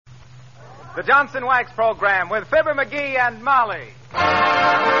The Johnson Wax Program with Fibber McGee and Molly.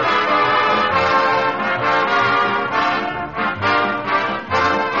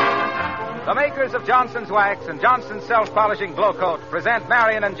 The makers of Johnson's Wax and Johnson's Self-Polishing Glow Coat present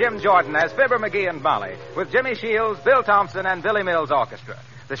Marion and Jim Jordan as Fibber McGee and Molly with Jimmy Shields, Bill Thompson, and Billy Mills Orchestra.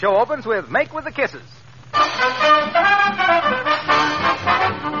 The show opens with Make with the Kisses.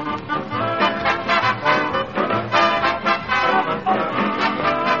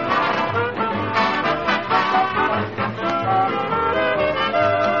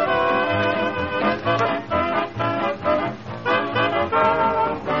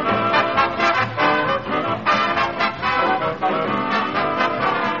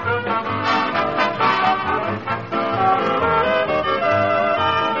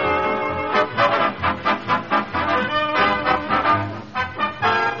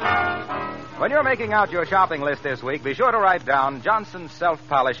 When you're making out your shopping list this week, be sure to write down Johnson's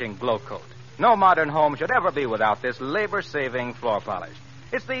Self-Polishing Glow Coat. No modern home should ever be without this labor-saving floor polish.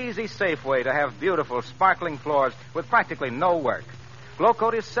 It's the easy, safe way to have beautiful, sparkling floors with practically no work. Glow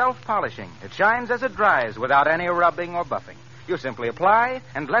Coat is self-polishing. It shines as it dries without any rubbing or buffing. You simply apply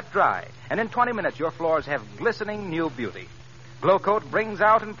and let dry, and in 20 minutes your floors have glistening new beauty. Glow Coat brings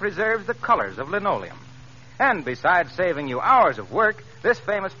out and preserves the colors of linoleum. And besides saving you hours of work, this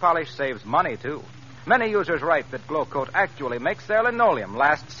famous polish saves money, too. Many users write that Glow Coat actually makes their linoleum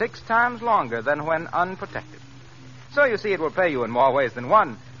last 6 times longer than when unprotected. So you see, it will pay you in more ways than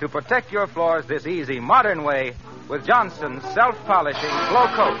one to protect your floors this easy, modern way with Johnson's Self-Polishing Glow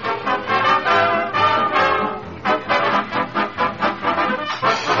Coat.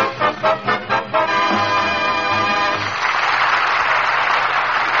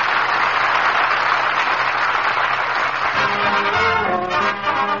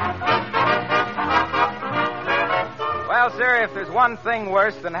 Well, sir, if there's one thing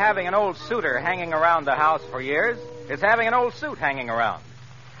worse than having an old suitor hanging around the house for years, it's having an old suit hanging around.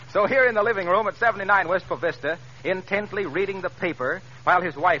 So here in the living room at 79 Wistful Vista, intently reading the paper while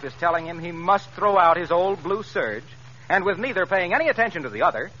his wife is telling him he must throw out his old blue serge, and with neither paying any attention to the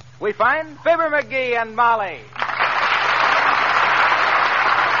other, we find Fibber McGee and Molly.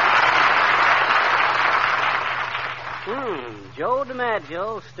 Joe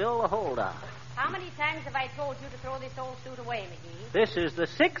DiMaggio still a holdout. How many times have I told you to throw this old suit away, McGee? This is the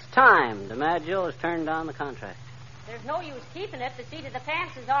 6th time DiMaggio has turned down the contract. There's no use keeping it. The seat of the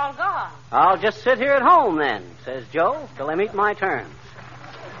pants is all gone. I'll just sit here at home then, says Joe, till I meet my terms.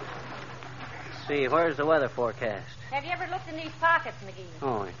 Let's see, where's the weather forecast? Have you ever looked in these pockets, McGee?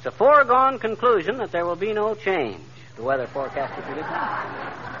 Oh, it's a foregone conclusion that there will be no change. The weather forecaster predicted.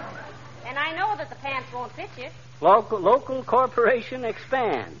 And I know that the pants won't fit you. Local corporation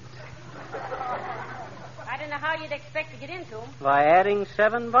expands. I don't know how you'd expect to get into them. By adding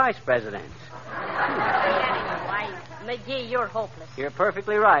 7 vice presidents. Why, McGee, you're hopeless. You're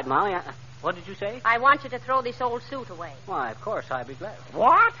perfectly right, Molly. What did you say? I want you to throw this old suit away. Why, of course, I'd be glad.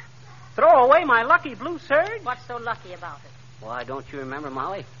 What? Throw away my lucky blue serge? What's so lucky about it? Why, don't you remember,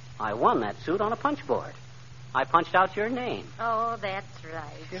 Molly? I won that suit on a punch board. I punched out your name. Oh, that's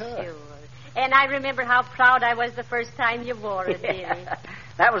right. Sure. And I remember how proud I was the first time you wore it, dearie.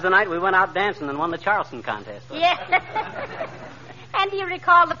 That was the night we went out dancing and won the Charleston contest. Yeah. And do you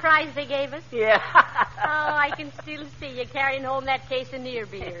recall the prize they gave us? Yeah. Oh, I can still see you carrying home that case of near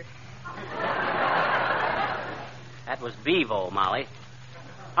beer. That was Bevo, Molly.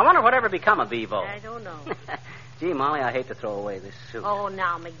 I wonder whatever become of Bevo. I don't know. Gee, Molly, I hate to throw away this suit. Oh,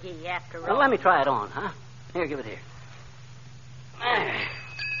 now, McGee, after all. Well, let me try it on, huh? Here, give it here.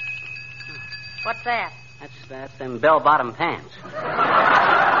 What's that? That's them bell-bottom pants.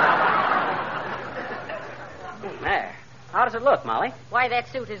 There. How does it look, Molly? Why, that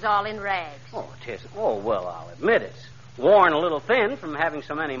suit is all in rags. Oh, it isn't. Oh, well, I'll admit it's worn a little thin from having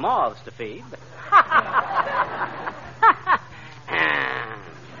so many moths to feed. But...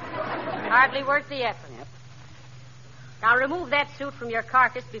 Hardly worth the effort. Yep. Now remove that suit from your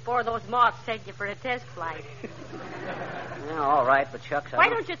carcass before those moths take you for a test flight. Yeah, all right, but shucks, Why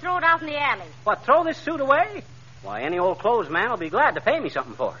don't you throw it out in the alley? What, throw this suit away? Why, any old clothes man will be glad to pay me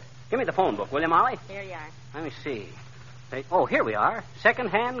something for it. Give me the phone book, will you, Molly? Here you are. Let me see. Oh, here we are.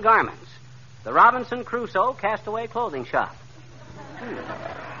 Second-hand garments. The Robinson Crusoe Castaway Clothing Shop.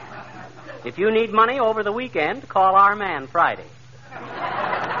 If you need money over the weekend, call our man Friday.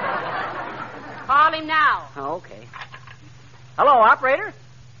 Call him now. Oh, okay. Hello, operator.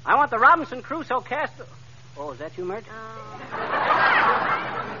 I want the Robinson Crusoe Castaway... Oh, is that you, Mert?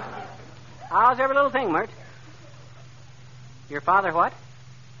 How's every little thing, Mert? Your father what?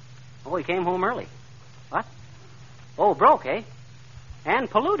 Oh, he came home early. What? Oh, broke, eh? and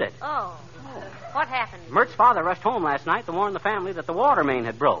polluted. Oh. What happened? Mert's father rushed home last night to warn the family that the water main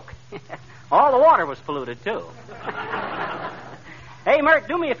had broke. All the water was polluted, too. Hey, Mert,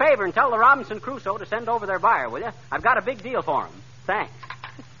 do me a favor and tell the Robinson Crusoe to send over their buyer, will you? I've got a big deal for him. Thanks.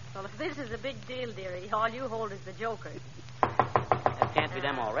 Well, if this is a big deal, dearie, all you hold is the joker. That can't be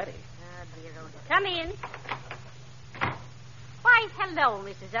them already. Ah, dear, oh, come in. Why, hello,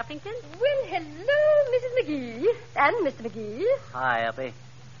 Mrs. Uppington. Well, hello, Mrs. McGee. And Mr. McGee. Hi, Uppy.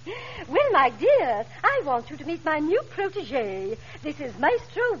 Well, my dear, I want you to meet my new protege. This is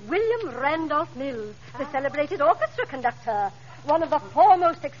Maestro William Randolph Mills, the celebrated orchestra conductor. One of the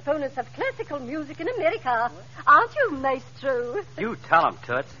foremost exponents of classical music in America. Aren't you, Maestro? You tell him,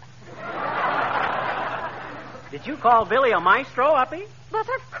 Toots. Did you call Billy a maestro, Uppy? But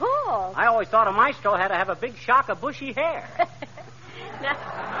of course. I always thought a maestro had to have a big shock of bushy hair.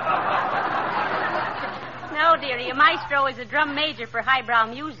 No, dearie, a maestro is a drum major for highbrow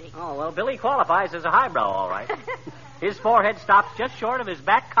music. Oh, well, Billy qualifies as a highbrow, all right. His forehead stops just short of his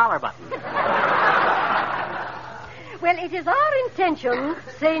back collar button. Well, it is our intention,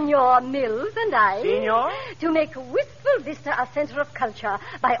 Senor Mills and I... Senor? ...to make Wistful Vista a center of culture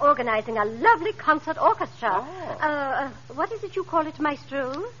by organizing a lovely concert orchestra. Oh. What is it you call it,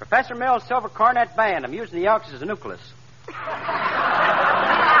 Maestro? Professor Mills' Silver Cornet Band. I'm using the Elks as a nucleus.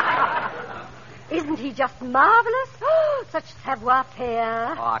 Isn't he just marvelous? Oh, such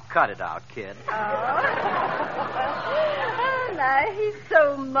savoir-faire. Oh, cut it out, kid. Oh, no, he's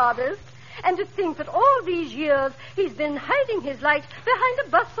so modest. And to think that all these years he's been hiding his light behind a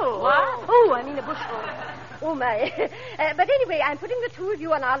bustle. What? Oh, I mean a bushel. Oh, my. But anyway, I'm putting the two of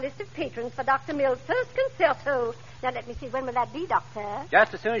you on our list of patrons for Dr. Mills' first concerto. Now, let me see. When will that be, Doctor?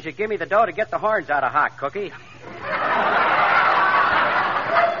 Just as soon as you give me the dough to get the horns out of Hot, Cookie.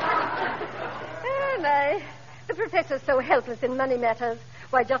 Oh, my. The professor's so helpless in money matters.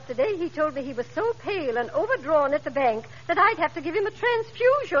 Why, just today he told me he was so pale and overdrawn at the bank that I'd have to give him a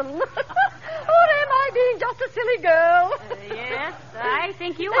transfusion. Or am I being just a silly girl? Yes, I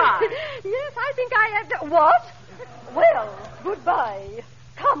think you are. Yes, I think I have to... What? Well, goodbye.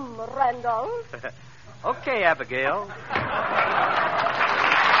 Come, Randolph. Okay, Abigail.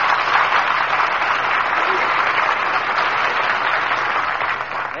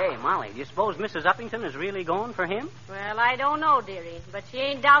 Hey, Molly, do you suppose Mrs. Uppington is really going for him? Well, I don't know, dearie, but she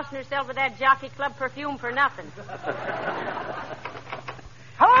ain't dousing herself with that Jockey Club perfume for nothing.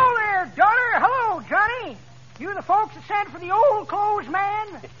 Hello there, daughter. Hello, Johnny. You the folks that sent for the old clothes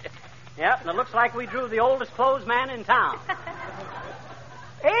man? Yep, and it looks like we drew the oldest clothes man in town.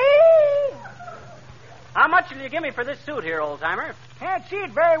 Hey! How much will you give me for this suit here, old-timer? Can't see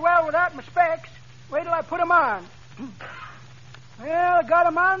it very well without my specs. Wait till I put 'em on. Well, I got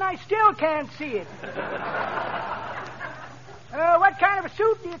 'em on and I still can't see it. What kind of a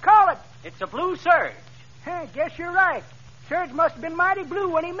suit do you call it? It's a blue serge. Guess you're right. Serge must have been mighty blue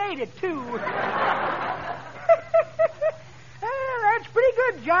when he made it, too. That's pretty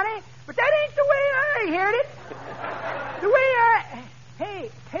good, Johnny. But that ain't the way I heard it. The way I...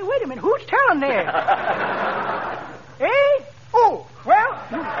 Hey, wait a minute. Who's telling there? Hey? Oh, well...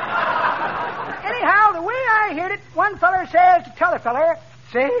 Anyhow, the way I heard it, one feller says to t'other feller,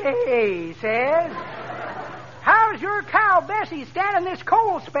 say, says, how's your cow Bessie standing this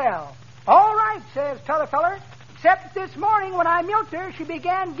cold spell? All right, says t'other feller, except that this morning when I milked her, she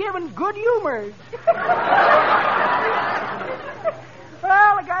began giving good humors.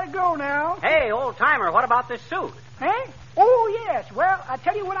 Well, I gotta go now. Hey, old-timer, what about this suit? Eh? Oh, yes. Well, I'll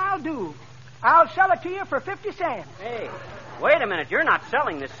tell you what I'll do. I'll sell it to you for 50 cents. Hey, wait a minute. You're not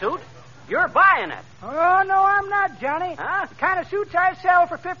selling this suit. You're buying it. Oh, no, I'm not, Johnny. Huh? The kind of suits I sell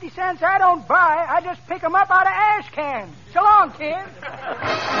for 50 cents, I don't buy. I just pick 'em up out of ash cans. So long, kid.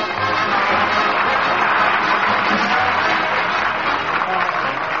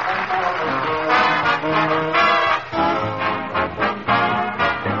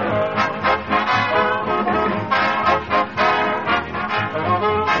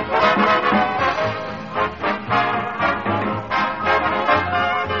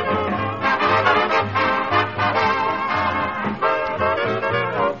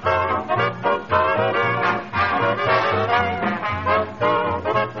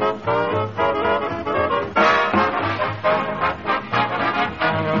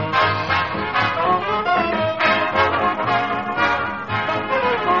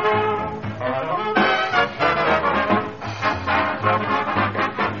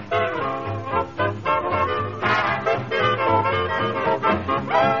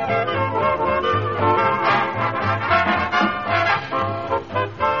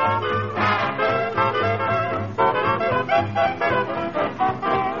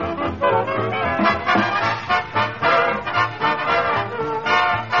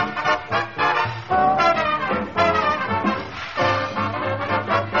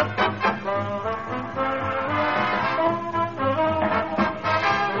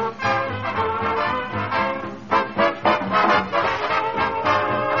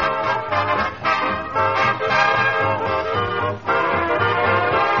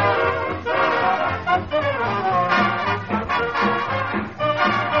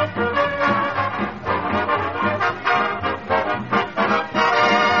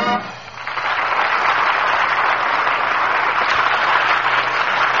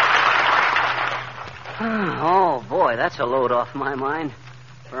 that's a load off my mind.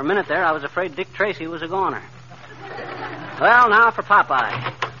 For a minute there, I was afraid Dick Tracy was a goner. Well, now for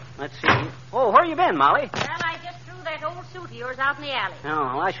Popeye. Let's see. Oh, where you been, Molly? Well, I just threw that old suit of yours out in the alley. Oh,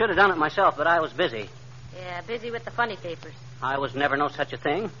 well, I should have done it myself, but I was busy. Yeah, busy with the funny papers. I was never no such a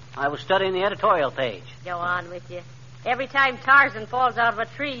thing. I was studying the editorial page. Go on with you. Every time Tarzan falls out of a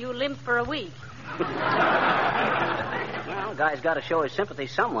tree, you limp for a week. Well, guy's got to show his sympathy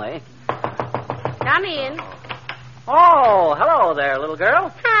some way. Come in. Oh, hello there, little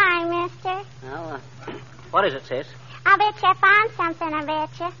girl. Hi, mister. Well, what is it, sis? I bet you I found something, I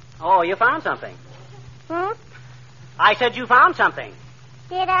bet you. Oh, you found something. I said you found something.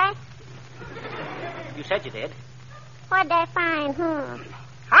 Did I? You said you did. What'd I find,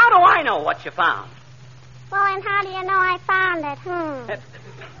 How do I know what you found? Well, and how do you know I found it,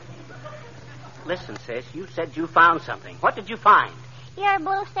 Listen, sis, you said you found something. What did you find? Your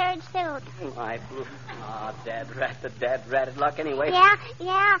blue serge suit. My blue... Oh, dad ratted luck anyway. Yeah.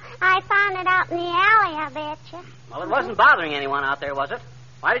 I found it out in the alley, I bet you. Well, it wasn't bothering anyone out there, was it?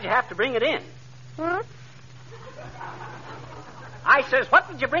 Why did you have to bring it in? I says, what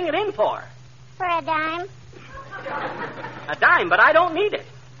did you bring it in for? For a dime. A dime, but I don't need it.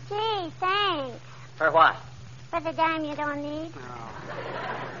 Gee, thanks. For what? For the dime you don't need.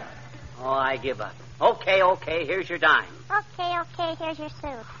 Oh, I give up. Okay, here's your dime. Okay, here's your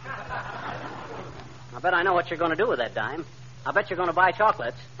suit. I bet I know what you're going to do with that dime. I bet you're going to buy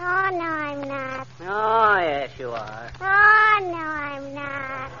chocolates. Oh, no, I'm not. Oh, yes, you are. Oh, no, I'm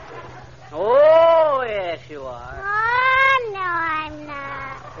not. Oh, yes, you are. Oh, no, I'm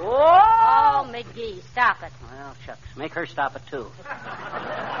not. Oh! Oh, McGee, stop it. Well, shucks. Make her stop it, too.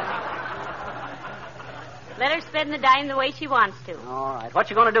 Let her spend the dime the way she wants to. All right. What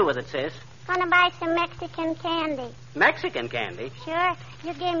you going to do with it, sis? Gonna buy some Mexican candy. Mexican candy? Sure.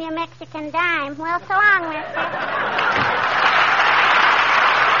 You gave me a Mexican dime. Well, so long, mister.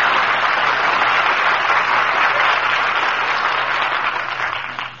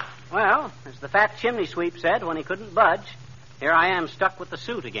 Well, as the fat chimney sweep said when he couldn't budge, here I am stuck with the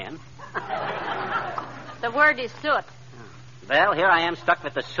suit again. The word is soot. Well, here I am stuck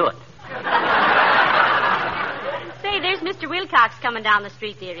with the soot. Say, there's Mr. Wilcox coming down the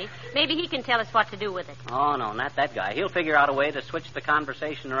street, dearie. Maybe he can tell us what to do with it. Oh, no, not that guy. He'll figure out a way to switch the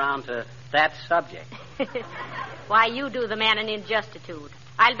conversation around to that subject. Why, you do the man an injustitude.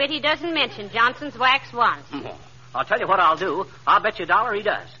 I'll bet he doesn't mention Johnson's wax once. I'll tell you what I'll do. I'll bet you $1 he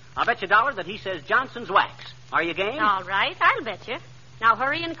does. I'll bet you $1 that he says Johnson's wax. Are you game? All right, I'll bet you. Now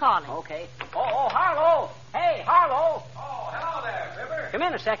hurry and call him. Okay. Oh, Harlow. Hey, Harlow. Oh, hello there, Fibber. Come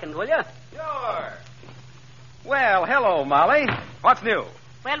in a second, will you? Sure. Well, hello, Molly. What's new?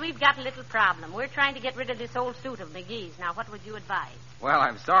 Well, we've got a little problem. We're trying to get rid of this old suit of McGee's. Now, what would you advise? Well,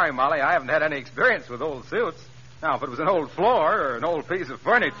 I'm sorry, Molly. I haven't had any experience with old suits. Now, if it was an old floor or an old piece of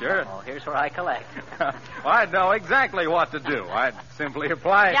furniture... Oh, here's where I collect. Well, I'd know exactly what to do. I'd simply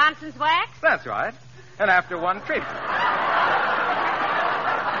apply... Johnson's wax? That's right. And after one treatment.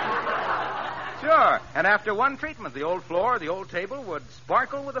 Sure. And after one treatment, the old floor or the old table would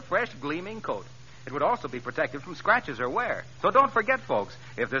sparkle with a fresh, gleaming coat. It would also be protected from scratches or wear. So don't forget, folks,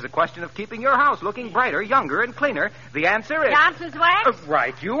 if there's a question of keeping your house looking brighter, younger, and cleaner, the answer is... Johnson's wax?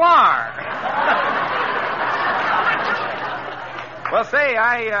 Right, you are. Well, say,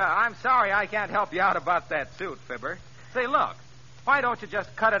 I'm sorry I can't help you out about that suit, Fibber. Say, look, why don't you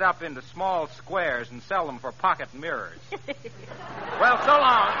just cut it up into small squares and sell them for pocket mirrors? Well, so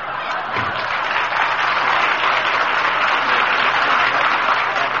long.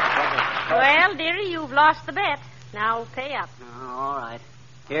 Well, dearie, you've lost the bet. Now pay up. Oh, all right.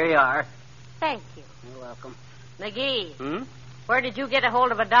 Here you are. Thank you. You're welcome. McGee, where did you get a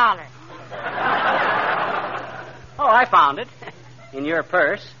hold of $1? Oh, I found it. In your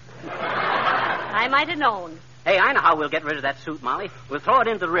purse. I might have known. Hey, I know how we'll get rid of that suit, Molly. We'll throw it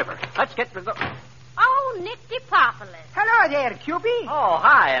into the river. Let's get rid of the... Oh, Nick DePopolis. Hello there, Cupie. Oh,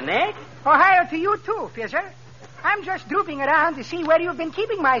 hi, Nick. Oh, hi to you, too, Fizzer. I'm just drooping around to see where you've been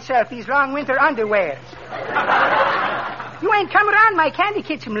keeping myself these long winter underwears. You ain't come around my candy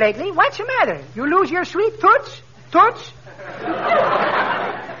kitchen lately. What's the matter? You lose your sweet toots? Toots?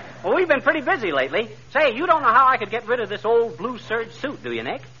 Well, we've been pretty busy lately. Say, you don't know how I could get rid of this old blue serge suit, do you,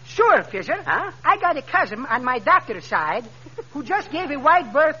 Nick? Sure, Fizzer. Huh? I got a cousin on my doctor's side who just gave a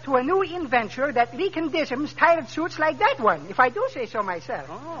wide berth to a new inventor that recondisms tired suits like that one, if I do say so myself.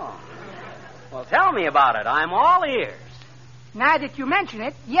 Oh. Well, tell me about it. I'm all ears. Now that you mention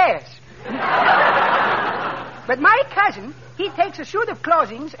it, yes. But my cousin, he takes a suit of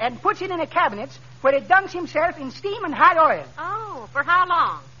clothing and puts it in a cabinet where it dunks himself in steam and hot oil. Oh, for how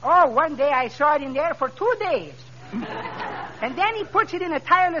long? Oh, one day I saw it in there for 2 days. And then he puts it in a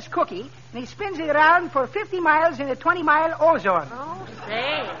tireless cookie, and he spins it around for 50 miles in a 20-mile ozone. Oh,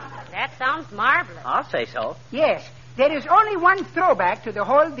 say, that sounds marvelous. I'll say so. Yes, there is only one throwback to the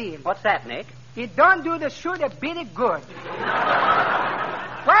whole deal. What's that, Nick? It don't do the suit a bit of good.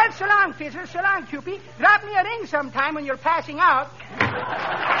 Well, so long, Fizzle. So long, Cupie. Drop me a ring sometime when you're passing out.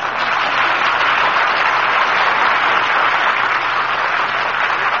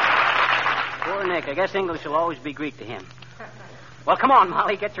 Poor Nick. I guess English will always be Greek to him. Well, come on,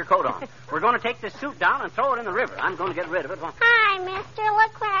 Molly. Get your coat on. We're going to take this suit down and throw it in the river. I'm going to get rid of it. Hi, mister.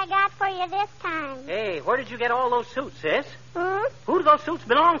 Look what I got for you this time. Hey, where did you get all those suits, sis? Hmm? Who do those suits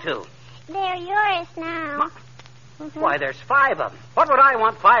belong to? They're yours now. Why, there's 5 of them. What would I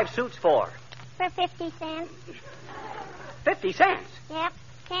want 5 suits for? For 50 cents. 50 cents? Yep.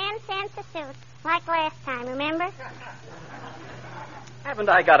 10 cents a suit. Like last time, remember? Haven't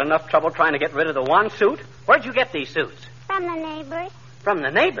I got enough trouble trying to get rid of the one suit? Where'd you get these suits? From the neighbors. From the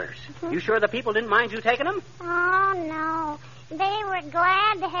neighbors? You sure the people didn't mind you taking them? Oh, no. They were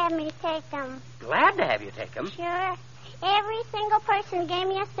glad to have me take them. Glad to have you take them. Sure. Every single person gave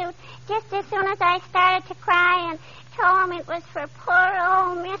me a suit just as soon as I started to cry and told them it was for poor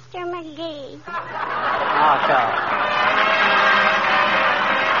old Mr. McGee. Oh, so.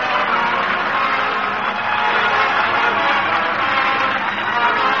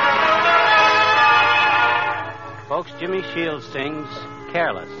 Folks, Jimmy Shields sings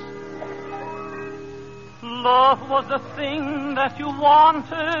Careless. Love was the thing that you wanted.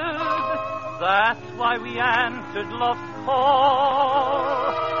 That's why we answered love's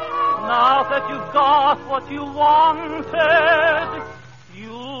call. Now that you've got what you wanted,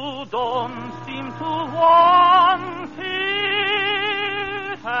 you don't seem to want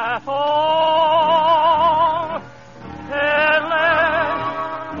it at all. Careless,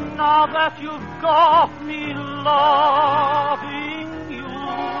 now that you've got me loving you,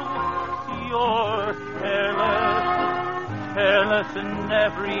 you're careless in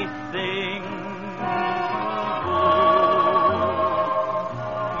everything.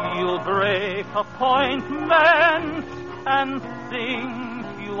 You'll break appointments and think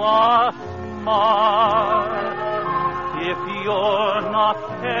you are smart. If you're not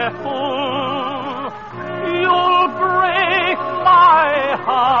careful, you'll break my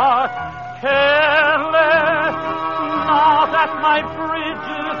heart. Careless, now that my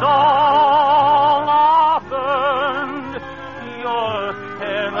bridges all are burned, you're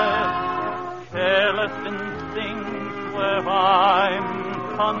careless in things where I'm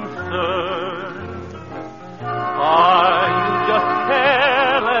concerned. Are you just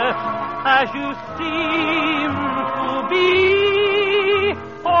careless as you seem to be,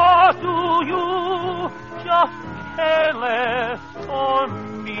 or do you just careless for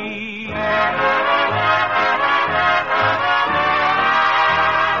me?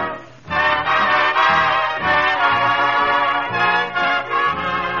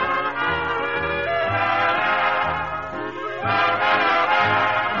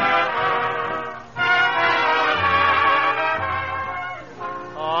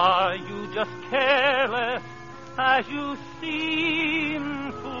 Are you just careless as you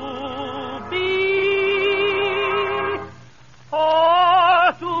seem to be?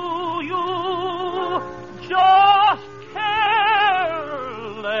 Or do you just careless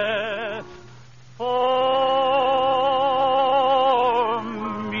for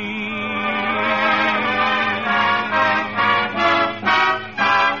me?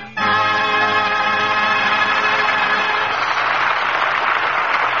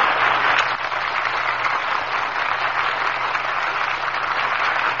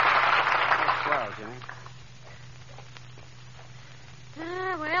 Well, Jimmy.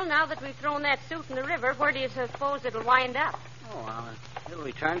 Well, now that we've thrown that suit in the river, where do you suppose it'll wind up? Oh, well, it'll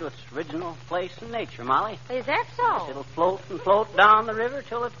return to its original place in nature, Molly. Is that so? It'll float and float down the river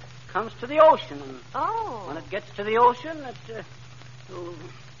till it comes to the ocean. And Oh. when it gets to the ocean,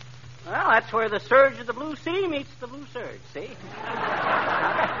 well, that's where the surge of the blue sea meets the blue surge, see?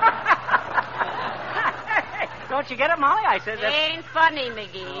 Don't you get it, Molly? I said that. Ain't funny,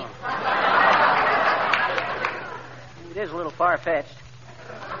 McGee. It is a little far-fetched.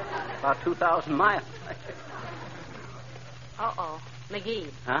 About 2,000 miles. Uh-oh. McGee,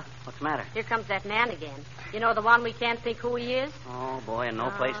 Huh? What's the matter? here comes that man again. You know, the one we can't think who he is? Oh, boy, and no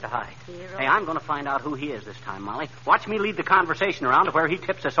place to hide. hero. Hey, I'm going to find out who he is this time, Molly. Watch me lead the conversation around to where he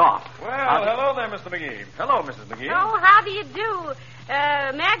tips us off. Well, hello there, Mr. McGee. Hello, Mrs. McGee. Oh, how do you do?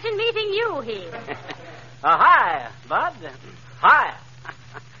 Imagine meeting you here. Hi, Bud. Hi.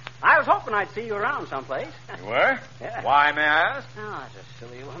 I was hoping I'd see you around someplace. You were? Yeah. Why, may I ask? Oh, that's a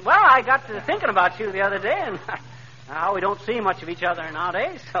silly one. Well, I got to thinking about you the other day, and Now, we don't see much of each other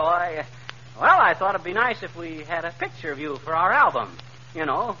nowadays, so I thought it'd be nice if we had a picture of you for our album. You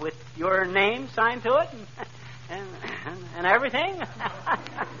know, with your name signed to it and everything.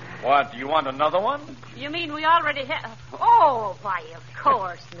 What, do you want another one? You mean we already have... Oh, why, of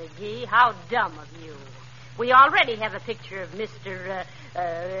course, McGee. How dumb of you. We already have a picture of Mr.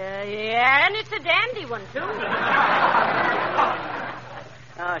 Yeah, and it's a dandy one, too.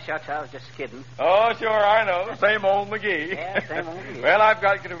 Oh, shucks, I was just kidding. Oh, sure, I know. Same old McGee. Yeah, same old McGee. Well, I've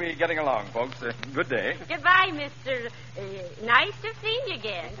got to be getting along, folks. Good day. Goodbye, Mr. Nice to see you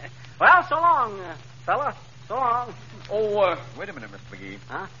again. Well, so long, fella. So long. Oh, wait a minute, Mr. McGee.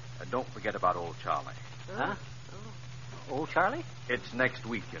 Huh? Don't forget about old Charlie. Huh? Old Charlie? It's next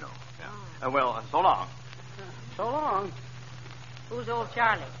week, you know. Yeah. Well, so long. So long. Who's old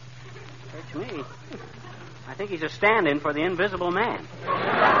Charlie? It's me. I think he's a stand-in for the Invisible Man.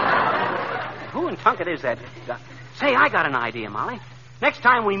 Who in Tunket is that? Say, I got an idea, Molly. Next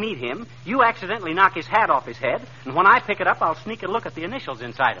time we meet him, you accidentally knock his hat off his head, and when I pick it up, I'll sneak a look at the initials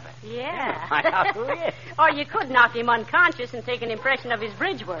inside of it. Yeah. Yeah. Or you could knock him unconscious and take an impression of his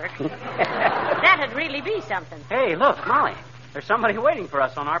bridge work. That'd really be something. Hey, look, Molly. There's somebody waiting for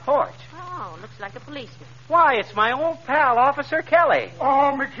us on our porch. Oh, looks like a policeman. Why, it's my old pal, Officer Kelly.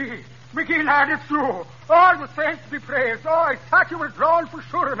 Oh, McGee. McGee, lad, it's you. Oh, the saints be praised. Oh, I thought you were drowned for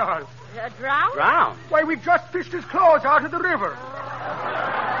sure and all. Drowned? Drowned? Why, we just fished his clothes out of the river.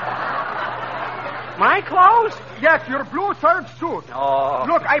 My clothes? Yes, your blue serge suit. Oh.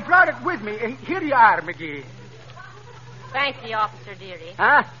 Look, I brought it with me. Here you are, McGee. Thank you, Officer Dearie.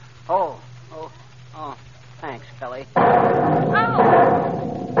 Huh? Oh. Thanks, Kelly. Oh.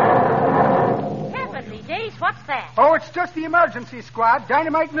 Heavenly days, what's that? Oh, it's just the emergency squad.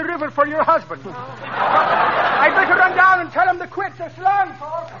 Dynamite in the river for your husband. I'd better run down and tell him to quit. So long,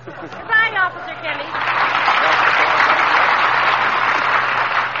 folks. Goodbye, Officer Kelly.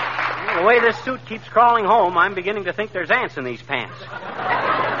 The way this suit keeps crawling home, I'm beginning to think there's ants in these pants.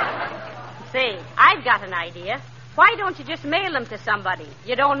 Say, I've got an idea. Why don't you just mail them to somebody?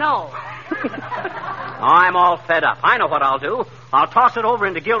 You don't know. I'm all fed up. I know what I'll do. I'll toss it over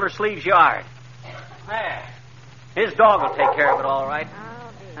into Gildersleeve's yard. There. His dog will take care of it all right.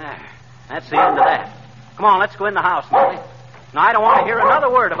 There. That's the end of that. Come on, let's go in the house, Molly. Now, I don't want to hear another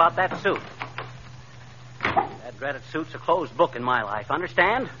word about that suit. That dreaded suit's a closed book in my life,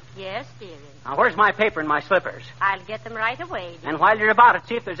 understand? Yes, dearie. Now, where's my paper and my slippers? I'll get them right away, dear. And while you're about it,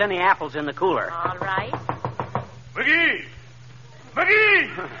 see if there's any apples in the cooler. All right. McGee!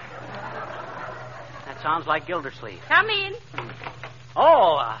 McGee! That sounds like Gildersleeve. Come in.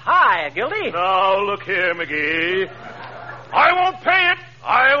 Oh, hi, Gildy. Now, look here, McGee. I won't pay it.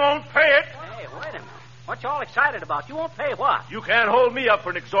 I won't pay it. Hey, wait a minute. What you all excited about? You won't pay what? You can't hold me up for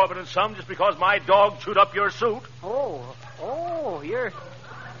an exorbitant sum just because my dog chewed up your suit. You're...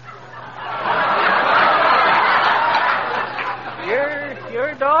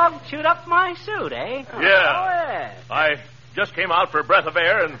 Your dog chewed up my suit, eh? Yeah. Oh, yeah. I just came out for a breath of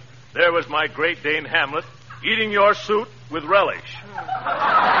air, and there was my Great Dane Hamlet eating your suit with relish.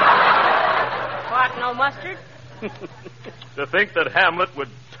 What, no mustard? To think that Hamlet would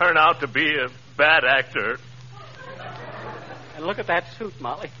turn out to be a bad actor. And look at that suit,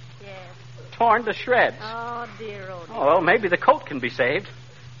 Molly. Yes. Torn to shreds. Oh, dear, oh, dear. Oh, well, maybe the coat can be saved.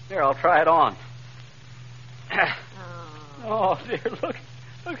 Here, I'll try it on. Oh, dear, look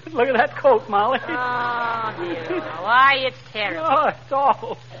at that coat, Molly. Oh, dear. Why, it's terrible. Oh, it's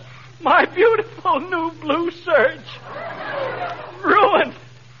awful. My beautiful new blue serge. Ruined.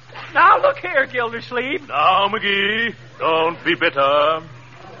 Now, look here, Gildersleeve. Now, McGee, don't be bitter.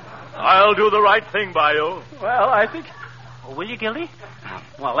 I'll do the right thing by you. Well, I think... Oh, will you, Gildy?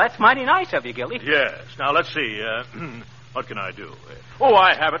 Well, that's mighty nice of you, Gildy. Yes. Now, let's see. What can I do? Oh,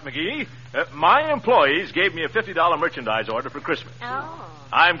 I have it, McGee. My employees gave me a $50 merchandise order for Christmas. Oh.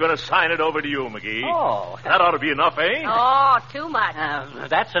 I'm going to sign it over to you, McGee. Oh. That ought to be enough, eh? Oh, too much.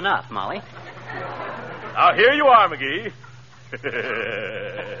 That's enough, Molly. Now, here you are, McGee.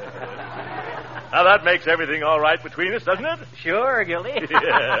 Now, that makes everything all right between us, doesn't it? Sure, Gildy.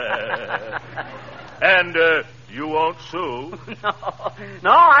 Yeah. And you won't sue.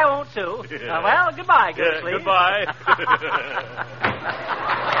 No, I won't sue. Well, goodbye, Gildersleeve. Goodbye.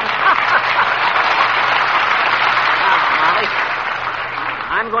 Molly,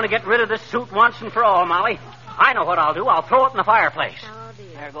 I'm going to get rid of this suit once and for all, Molly. I know what I'll do. I'll throw it in the fireplace. Oh,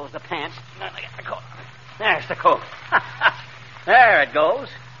 dear. There goes the pants. There's the coat. There it goes.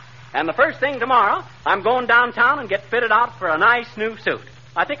 And the first thing tomorrow, I'm going downtown and get fitted out for a nice new suit.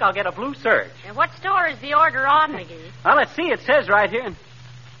 I think I'll get a blue serge. And what store is the order on, McGee? Well, let's see. It says right here.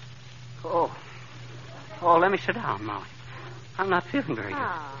 Oh. Oh, let me sit down, Molly. I'm not feeling very good.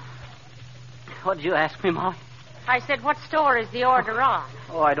 Oh. What did you ask me, Molly? I said, what store is the order on?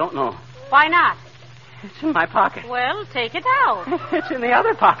 Oh, I don't know. Why not? It's in my pocket. Well, take it out. It's in the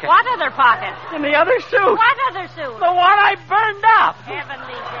other pocket. What other pocket? In the other suit. What other suit? The one I burned up.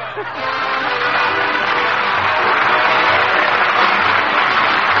 Heavenly day.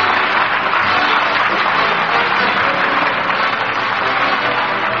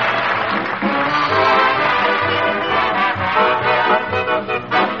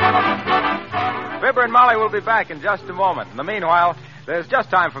 Fibber and Molly will be back in just a moment. In the meanwhile, there's just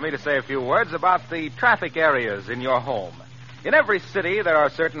time for me to say a few words about the traffic areas in your home. In every city, there are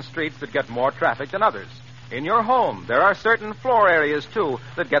certain streets that get more traffic than others. In your home, there are certain floor areas, too,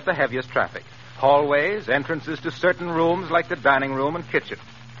 that get the heaviest traffic. Hallways, entrances to certain rooms like the dining room and kitchen.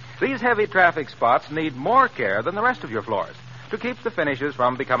 These heavy traffic spots need more care than the rest of your floors to keep the finishes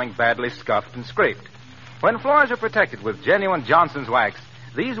from becoming badly scuffed and scraped. When floors are protected with genuine Johnson's wax,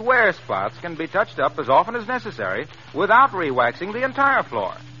 these wear spots can be touched up as often as necessary without re-waxing the entire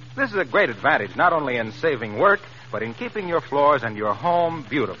floor. This is a great advantage not only in saving work, but in keeping your floors and your home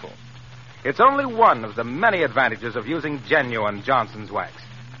beautiful. It's only one of the many advantages of using genuine Johnson's wax.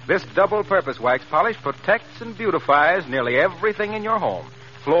 This double-purpose wax polish protects and beautifies nearly everything in your home.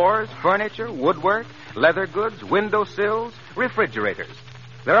 Floors, furniture, woodwork, leather goods, window sills, refrigerators.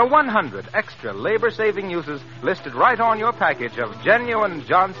 There are 100 extra labor-saving uses listed right on your package of genuine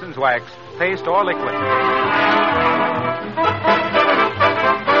Johnson's wax, paste or liquid.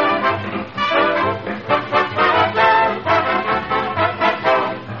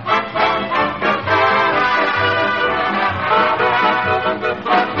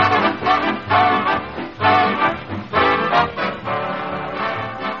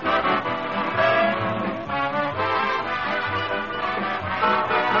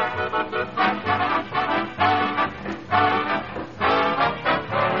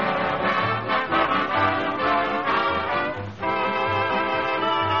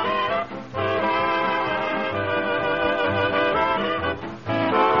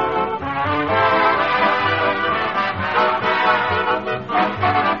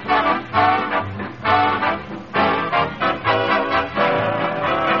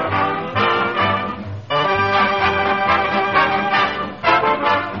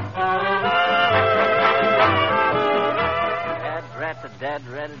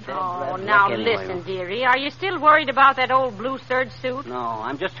 Oh, now listen, dearie. Are you still worried about that old blue serge suit? No,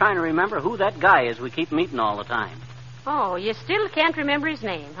 I'm just trying to remember who that guy is we keep meeting all the time. Oh, you still can't remember his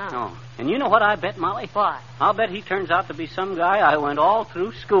name, huh? No. And you know what I bet, Molly? What? I'll bet he turns out to be some guy I went all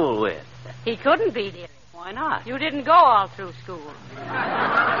through school with. He couldn't be, dearie. Why not? You didn't go all through school.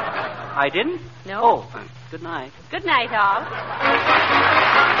 I didn't? No. Oh, good night. Good night, all.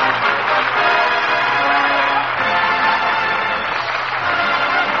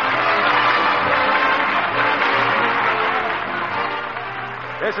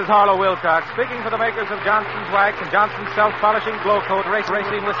 This is Harlow Wilcox, speaking for the makers of Johnson's Wax and Johnson's Self-Polishing Glow Coat,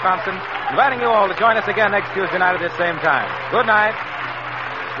 Racine, Wisconsin, inviting you all to join us again next Tuesday night at this same time. Good night.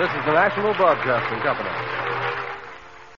 This is the National Broadcasting Company.